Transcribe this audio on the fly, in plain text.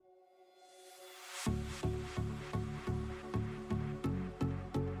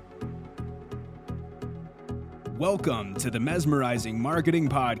Welcome to the Mesmerizing Marketing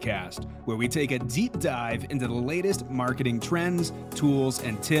Podcast, where we take a deep dive into the latest marketing trends, tools,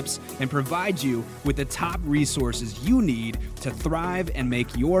 and tips, and provide you with the top resources you need to thrive and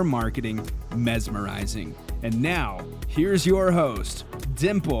make your marketing mesmerizing. And now, here's your host,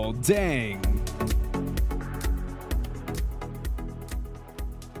 Dimple Dang.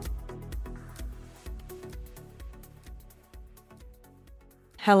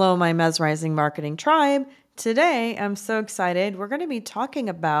 Hello, my mesmerizing marketing tribe. Today, I'm so excited. We're going to be talking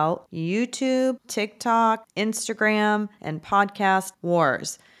about YouTube, TikTok, Instagram, and podcast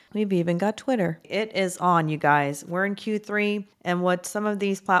wars. We've even got Twitter. It is on, you guys. We're in Q3, and what some of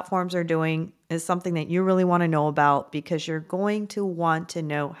these platforms are doing is something that you really want to know about because you're going to want to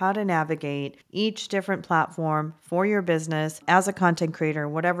know how to navigate each different platform for your business as a content creator,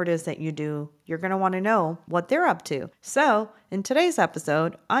 whatever it is that you do. You're going to want to know what they're up to. So in today's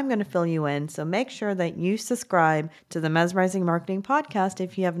episode, I'm going to fill you in. So make sure that you subscribe to the Mesmerizing Marketing Podcast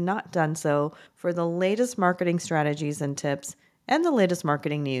if you have not done so for the latest marketing strategies and tips and the latest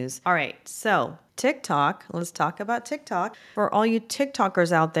marketing news. All right, so TikTok, let's talk about TikTok. For all you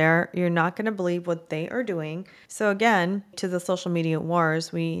TikTokers out there, you're not going to believe what they are doing. So again, to the social media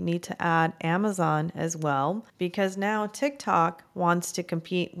wars, we need to add Amazon as well, because now TikTok wants to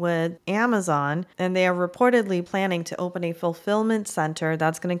compete with Amazon, and they are reportedly planning to open a fulfillment center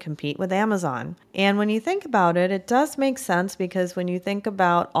that's going to compete with Amazon. And when you think about it, it does make sense, because when you think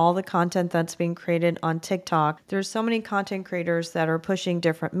about all the content that's being created on TikTok, there's so many content creators that are pushing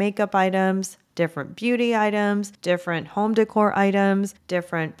different makeup items, different beauty items, different home decor items,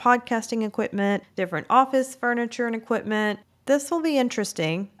 different podcasting equipment, different office furniture and equipment. This will be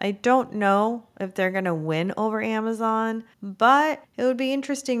interesting. I don't know if they're going to win over Amazon, but it would be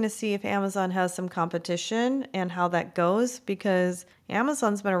interesting to see if Amazon has some competition and how that goes, because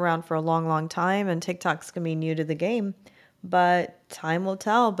Amazon's been around for a long, long time and TikTok's going to be new to the game. But time will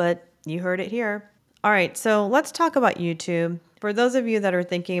tell, but you heard it here. All right, so let's talk about YouTube. For those of you that are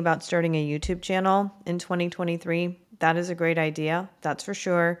thinking about starting a YouTube channel in 2023, that is a great idea, that's for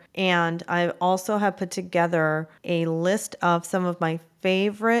sure. And I also have put together a list of some of my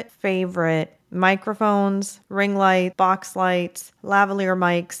favorite microphones, ring lights, box lights, lavalier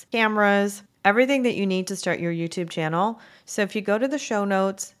mics, cameras, everything that you need to start your YouTube channel. So if you go to the show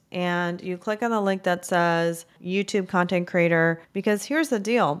notes and you click on the link that says YouTube content creator, because here's the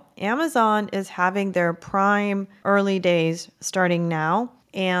deal. Amazon is having their prime early days starting now.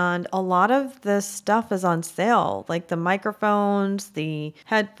 And a lot of this stuff is on sale, like the microphones, the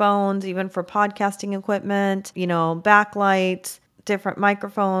headphones, even for podcasting equipment, backlights, different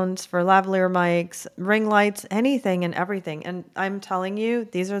microphones for lavalier mics, ring lights, anything and everything. And I'm telling you,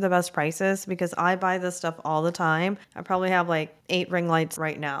 these are the best prices because I buy this stuff all the time. I probably have like 8 ring lights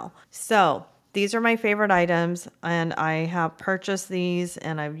right now. So these are my favorite items, and I have purchased these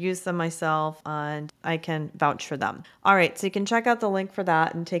and I've used them myself, and I can vouch for them. All right, so you can check out the link for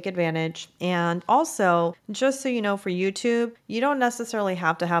that and take advantage. And also, just so you know, for YouTube, you don't necessarily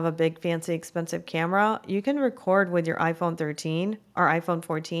have to have a big, fancy, expensive camera. You can record with your iPhone 13 or iPhone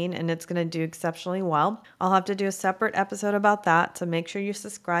 14, and it's going to do exceptionally well. I'll have to do a separate episode about that, so make sure you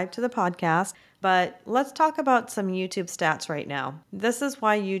subscribe to the podcast. But let's talk about some YouTube stats right now. This is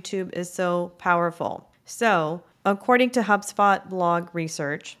why YouTube is so powerful. So, according to HubSpot blog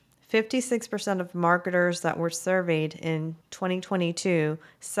research, 56% of marketers that were surveyed in 2022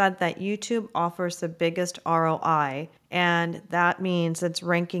 said that YouTube offers the biggest ROI, and that means it's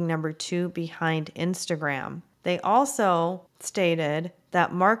ranking number 2 behind Instagram. They also stated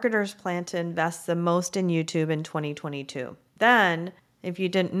that marketers plan to invest the most in YouTube in 2022. Then, if you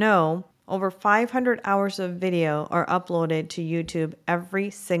didn't know, over 500 hours of video are uploaded to YouTube every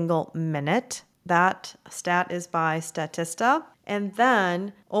single minute. That stat is by Statista. And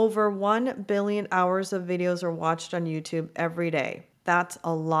then over 1 billion hours of videos are watched on YouTube every day. That's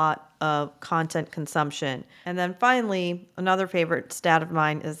a lot of content consumption. And then finally, another favorite stat of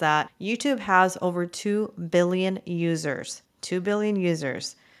mine is that YouTube has over 2 billion users. 2 billion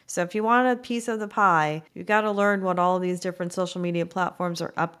users. So if you want a piece of the pie, you got to learn what all of these different social media platforms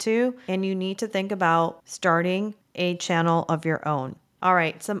are up to, and you need to think about starting a channel of your own. All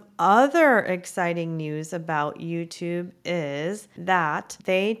right, some other exciting news about YouTube is that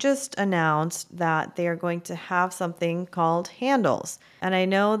they just announced that they are going to have something called handles. And I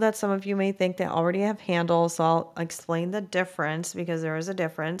know that some of you may think they already have handles, so I'll explain the difference because there is a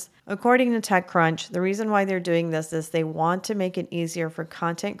difference. According to TechCrunch, the reason why they're doing this is they want to make it easier for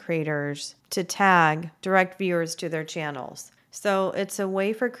content creators to tag direct viewers to their channels. So it's a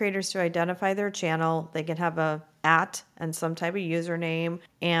way for creators to identify their channel. They can have a at and some type of username.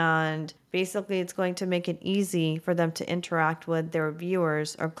 And basically, it's going to make it easy for them to interact with their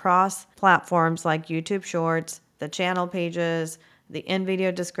viewers across platforms like YouTube Shorts, the channel pages, the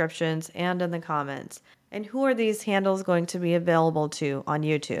in-video descriptions, and in the comments. And who are these handles going to be available to on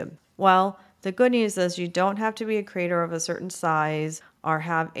YouTube? Well, the good news is you don't have to be a creator of a certain size or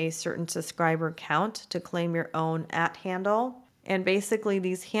have a certain subscriber count to claim your own @ handle. And basically,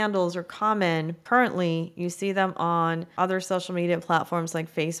 these handles are common. Currently, you see them on other social media platforms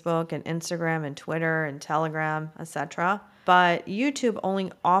like Facebook and Instagram and Twitter and Telegram, etc. But YouTube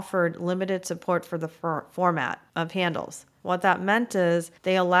only offered limited support for the format of handles. What that meant is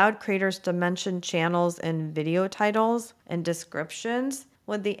they allowed creators to mention channels in video titles and descriptions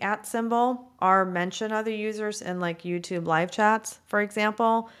with the @ symbol, or mention other users in like YouTube live chats, for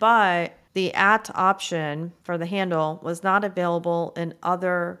example. But the @ option for the handle was not available in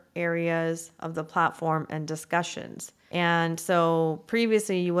other areas of the platform and discussions. And so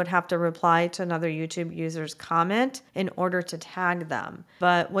previously you would have to reply to another YouTube user's comment in order to tag them.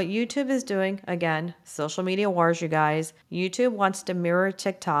 But what YouTube is doing, again, social media wars, you guys, YouTube wants to mirror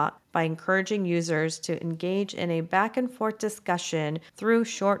TikTok by encouraging users to engage in a back and forth discussion through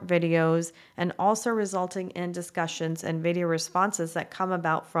short videos, and also resulting in discussions and video responses that come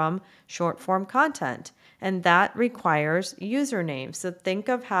about from short form content. And that requires usernames. So think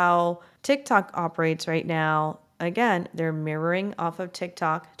of how TikTok operates right now. Again, they're mirroring off of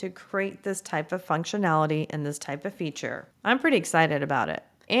TikTok to create this type of functionality and this type of feature. I'm pretty excited about it.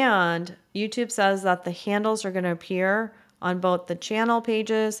 And YouTube says that the handles are going to appear on both the channel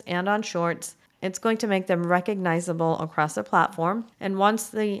pages and on Shorts. It's going to make them recognizable across the platform. And once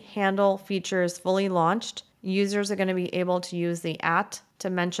the handle feature is fully launched, users are going to be able to use the @ to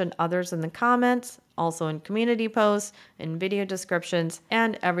mention others in the comments, also in community posts, in video descriptions,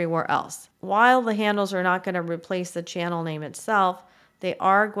 and everywhere else. While the handles are not going to replace the channel name itself, they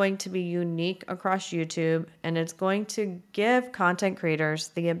are going to be unique across YouTube, and it's going to give content creators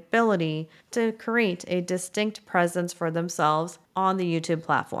the ability to create a distinct presence for themselves on the YouTube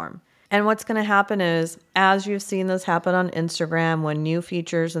platform. And what's going to happen is, as you've seen this happen on Instagram, when new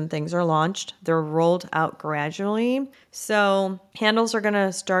features and things are launched, they're rolled out gradually. So handles are going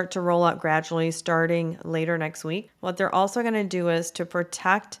to start to roll out gradually starting later next week. What they're also going to do is to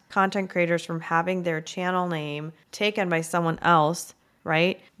protect content creators from having their channel name taken by someone else,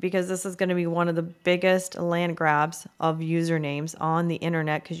 right? Because this is going to be one of the biggest land grabs of usernames on the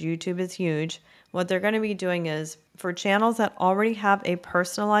internet, because YouTube is huge. What they're going to be doing is, for channels that already have a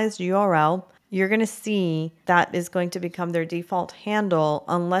personalized URL, you're going to see that is going to become their default handle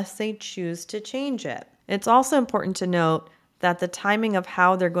unless they choose to change it. It's also important to note that the timing of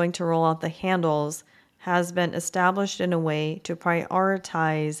how they're going to roll out the handles has been established in a way to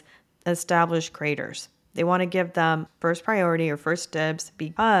prioritize established creators. They want to give them first priority or first dibs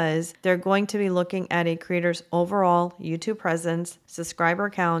because they're going to be looking at a creator's overall YouTube presence, subscriber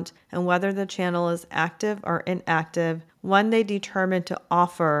count, and whether the channel is active or inactive when they determine to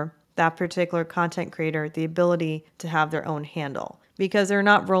offer that particular content creator the ability to have their own handle. Because they're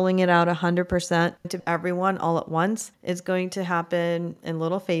not rolling it out 100% to everyone all at once. It's going to happen in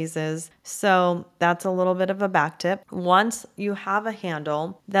little phases. So that's a little bit of a back tip. Once you have a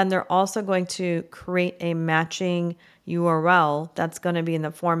handle, then they're also going to create a matching URL that's going to be in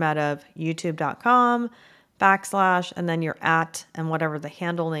the format of youtube.com/ and then your @ and whatever the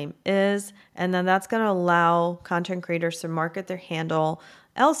handle name is. And then that's going to allow content creators to market their handle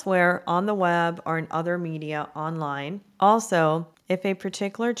elsewhere on the web or in other media online. Also, if a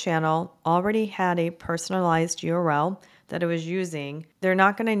particular channel already had a personalized URL that it was using, they're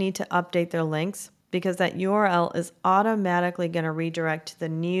not going to need to update their links, because that URL is automatically going to redirect to the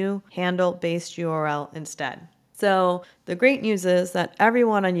new handle-based URL instead. So the great news is that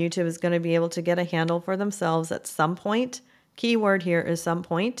everyone on YouTube is going to be able to get a handle for themselves at some point. Keyword here is some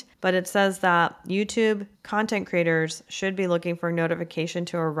point, but it says that YouTube content creators should be looking for a notification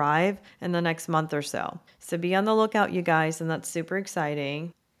to arrive in the next month or so. So be on the lookout, you guys, and that's super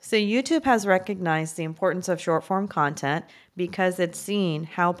exciting. So YouTube has recognized the importance of short form content because it's seen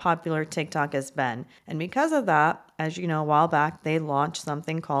how popular TikTok has been. And because of that, as you know, a while back, they launched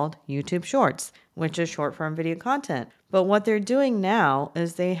something called YouTube Shorts, which is short form video content. But what they're doing now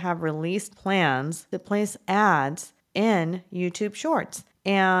is they have released plans to place ads in YouTube Shorts.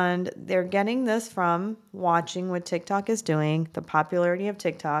 And they're getting this from watching what TikTok is doing, the popularity of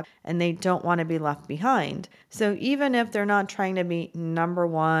TikTok, and they don't want to be left behind. So even if they're not trying to be number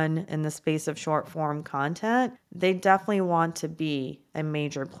one in the space of short form content, they definitely want to be a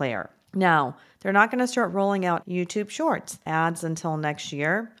major player. Now, they're not going to start rolling out YouTube Shorts ads until next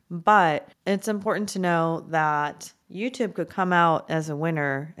year, but it's important to know that YouTube could come out as a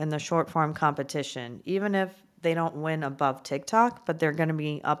winner in the short form competition, even if they don't win above TikTok, but they're going to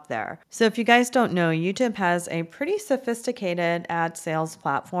be up there. So if you guys don't know, YouTube has a pretty sophisticated ad sales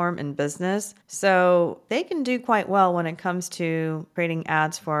platform in business. So they can do quite well when it comes to creating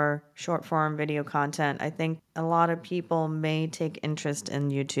ads for short form video content. I think a lot of people may take interest in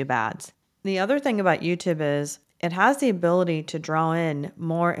YouTube ads. The other thing about YouTube is it has the ability to draw in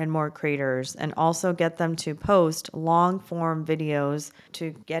more and more creators and also get them to post long form videos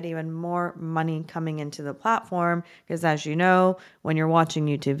to get even more money coming into the platform. Because as you know, when you're watching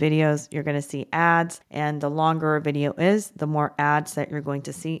YouTube videos, you're going to see ads, and the longer a video is, the more ads that you're going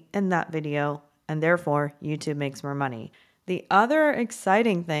to see in that video, and therefore YouTube makes more money. The other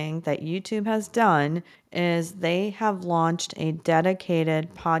exciting thing that YouTube has done is they have launched a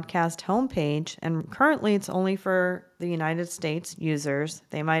dedicated podcast homepage, and currently it's only for the United States users.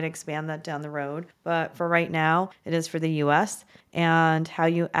 They might expand that down the road, but for right now, it is for the US. And how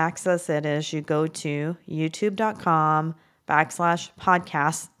you access it is you go to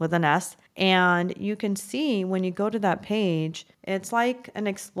youtube.com/podcasts with an S. And you can see when you go to that page, it's like an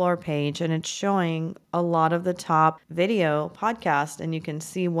explore page and it's showing a lot of the top video podcasts, and you can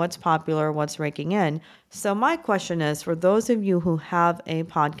see what's popular, what's ranking in. So my question is, for those of you who have a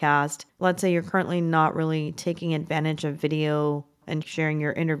podcast, let's say you're currently not really taking advantage of video and sharing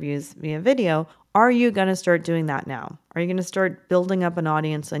your interviews via video, are you going to start doing that now? Are you going to start building up an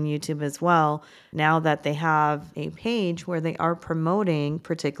audience on YouTube as well now that they have a page where they are promoting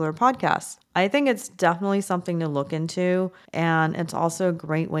particular podcasts? I think it's definitely something to look into, and it's also a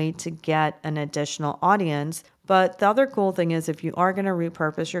great way to get an additional audience. But the other cool thing is if you are going to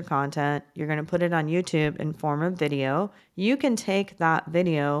repurpose your content, you're going to put it on YouTube in form of video, you can take that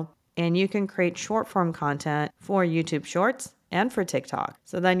video and you can create short form content for YouTube Shorts and for TikTok.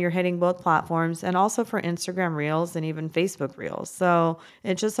 So then you're hitting both platforms, and also for Instagram Reels and even Facebook Reels. So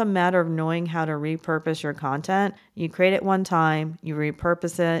it's just a matter of knowing how to repurpose your content. You create it one time, you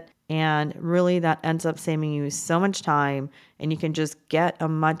repurpose it, and really that ends up saving you so much time, and you can just get a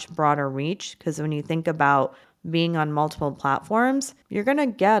much broader reach. Because when you think about being on multiple platforms, you're going to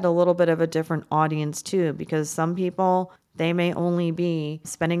get a little bit of a different audience too, because some people, they may only be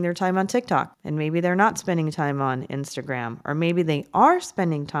spending their time on TikTok, and maybe they're not spending time on Instagram, or maybe they are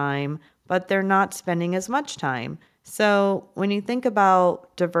spending time, but they're not spending as much time. So when you think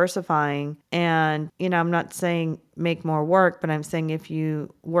about diversifying, and, I'm not saying make more work, but I'm saying if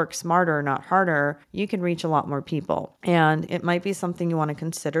you work smarter, not harder, you can reach a lot more people. And it might be something you want to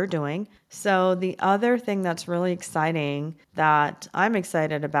consider doing. So the other thing that's really exciting that I'm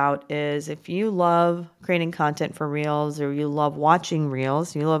excited about is if you love creating content for Reels, or you love watching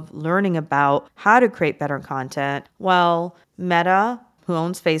Reels, you love learning about how to create better content, well, Meta, who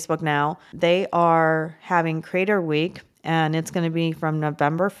owns Facebook now, they are having Creator Week, and it's going to be from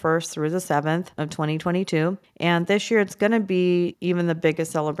November 1st through the 7th of 2022. And this year it's going to be even the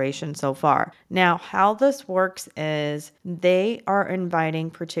biggest celebration so far. Now, how this works is they are inviting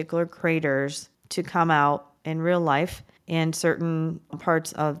particular creators to come out in real life in certain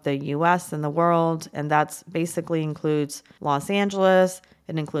parts of the US and the world, and that's basically includes Los Angeles,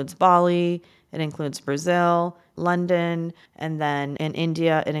 it includes Bali, it includes Brazil, London, and then in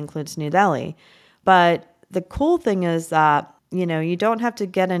India, it includes New Delhi. But the cool thing is that, you don't have to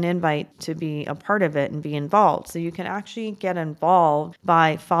get an invite to be a part of it and be involved. So you can actually get involved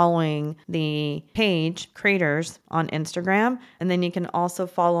by following the page Creators on Instagram. And then you can also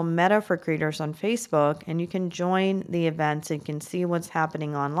follow Meta for Creators on Facebook, and you can join the events and you can see what's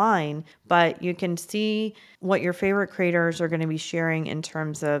happening online. But you can see what your favorite creators are going to be sharing in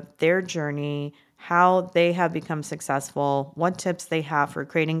terms of their journey, how they have become successful, what tips they have for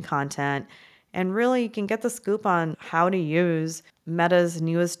creating content. And really, you can get the scoop on how to use Meta's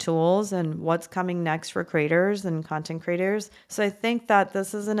newest tools and what's coming next for creators and content creators. So I think that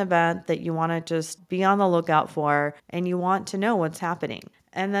this is an event that you want to just be on the lookout for, and you want to know what's happening.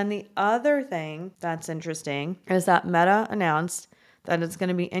 And then the other thing that's interesting is that Meta announced that it's going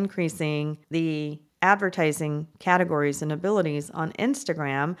to be increasing the advertising categories and abilities on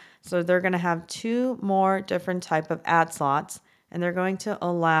Instagram. So they're going to have 2 more different type of ad slots, and they're going to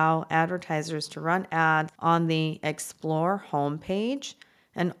allow advertisers to run ads on the Explore homepage.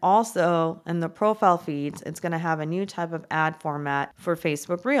 And also in the profile feeds, it's going to have a new type of ad format for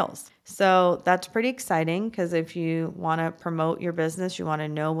Facebook Reels. So that's pretty exciting because if you want to promote your business, you want to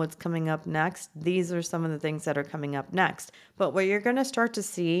know what's coming up next, these are some of the things that are coming up next. But what you're going to start to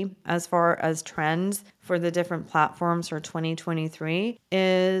see as far as trends for the different platforms for 2023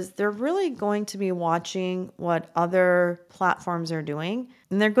 is they're really going to be watching what other platforms are doing,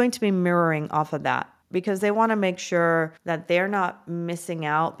 and they're going to be mirroring off of that, because they want to make sure that they're not missing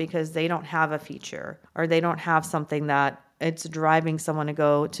out because they don't have a feature or they don't have something that it's driving someone to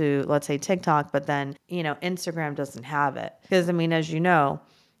go to, let's say, TikTok, but then, Instagram doesn't have it. Because, as you know,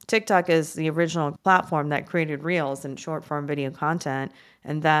 TikTok is the original platform that created Reels and short form video content.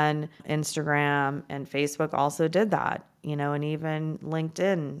 And then Instagram and Facebook also did that, and even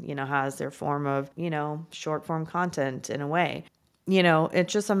LinkedIn, has their form of, short form content in a way.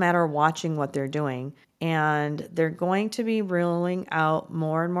 It's just a matter of watching what they're doing. And they're going to be rolling out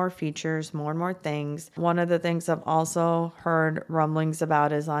more and more features, more and more things. One of the things I've also heard rumblings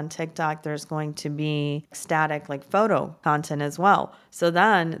about is on TikTok, there's going to be static photo content as well. So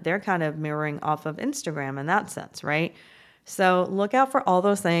then they're kind of mirroring off of Instagram in that sense, right? So look out for all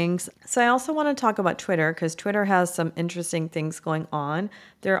those things. So I also want to talk about Twitter because Twitter has some interesting things going on.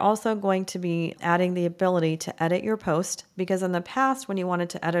 They're also going to be adding the ability to edit your post, because in the past, when you wanted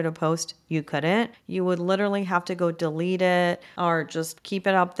to edit a post, you couldn't. You would literally have to go delete it or just keep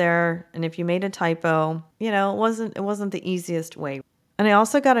it up there. And if you made a typo, it wasn't the easiest way. And I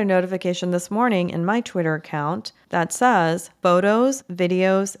also got a notification this morning in my Twitter account that says photos,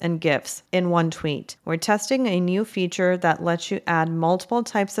 videos, and GIFs in one tweet. We're testing a new feature that lets you add multiple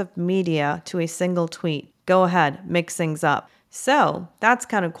types of media to a single tweet. Go ahead, mix things up. So that's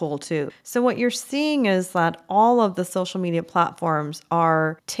kind of cool too. So what you're seeing is that all of the social media platforms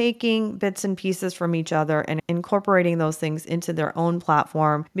are taking bits and pieces from each other and incorporating those things into their own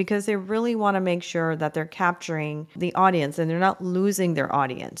platform, because they really want to make sure that they're capturing the audience and they're not losing their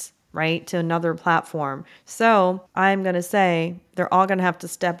audience, right, to another platform. So I'm going to say they're all going to have to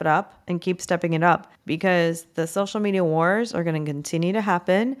step it up and keep stepping it up, because the social media wars are going to continue to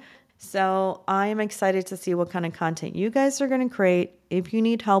happen. So I am excited to see what kind of content you guys are going to create. If you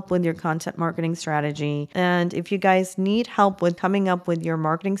need help with your content marketing strategy, and if you guys need help with coming up with your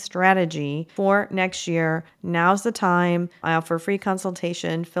marketing strategy for next year, now's the time. I offer a free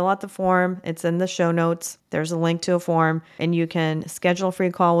consultation. Fill out the form. It's in the show notes. There's a link to a form, and you can schedule a free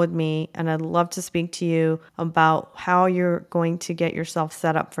call with me. And I'd love to speak to you about how you're going to get yourself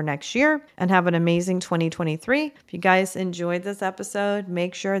set up for next year and have an amazing 2023. If you guys enjoyed this episode,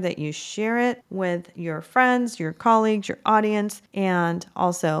 make sure that you share it with your friends, your colleagues, your audience. And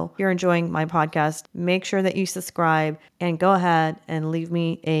also, if you're enjoying my podcast, make sure that you subscribe and go ahead and leave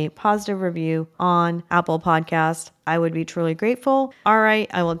me a positive review on Apple Podcast. I would be truly grateful. All right,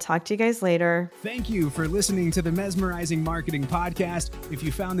 I will talk to you guys later. Thank you for listening to the Mesmerizing Marketing Podcast. If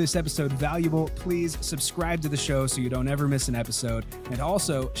you found this episode valuable, please subscribe to the show so you don't ever miss an episode, and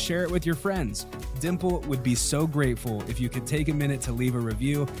also share it with your friends. Dimple would be so grateful if you could take a minute to leave a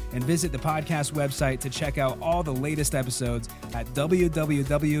review and visit the podcast website to check out all the latest episodes at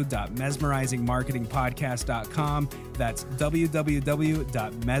www.mesmerizingmarketingpodcast.com. That's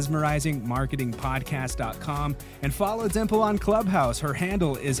www.mesmerizingmarketingpodcast.com. And follow Dimple on Clubhouse. Her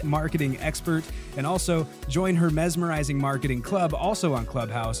handle is Marketing Expert. And also join her Mesmerizing Marketing Club, also on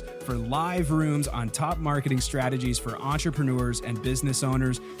Clubhouse, for live rooms on top marketing strategies for entrepreneurs and business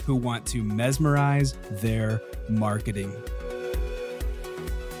owners who want to mesmerize their marketing.